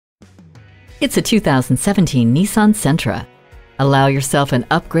It's a 2017 Nissan Sentra. Allow yourself an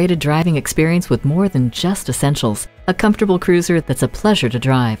upgraded driving experience with more than just essentials. A comfortable cruiser that's a pleasure to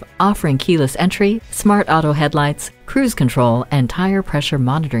drive, offering keyless entry, smart auto headlights, cruise control, and tire pressure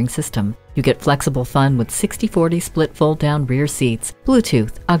monitoring system. You get flexible fun with 60/40 split fold-down rear seats,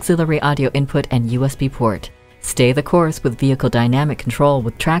 Bluetooth, auxiliary audio input, and USB port. Stay the course with vehicle dynamic control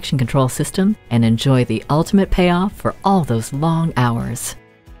with traction control system and enjoy the ultimate payoff for all those long hours.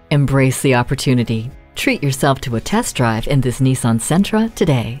 Embrace the opportunity. Treat yourself to a test drive in this Nissan Sentra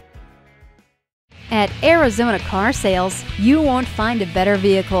today. At Arizona Car Sales, you won't find a better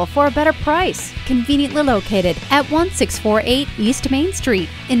vehicle for a better price. Conveniently located at 1648 East Main Street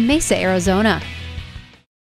in Mesa, Arizona.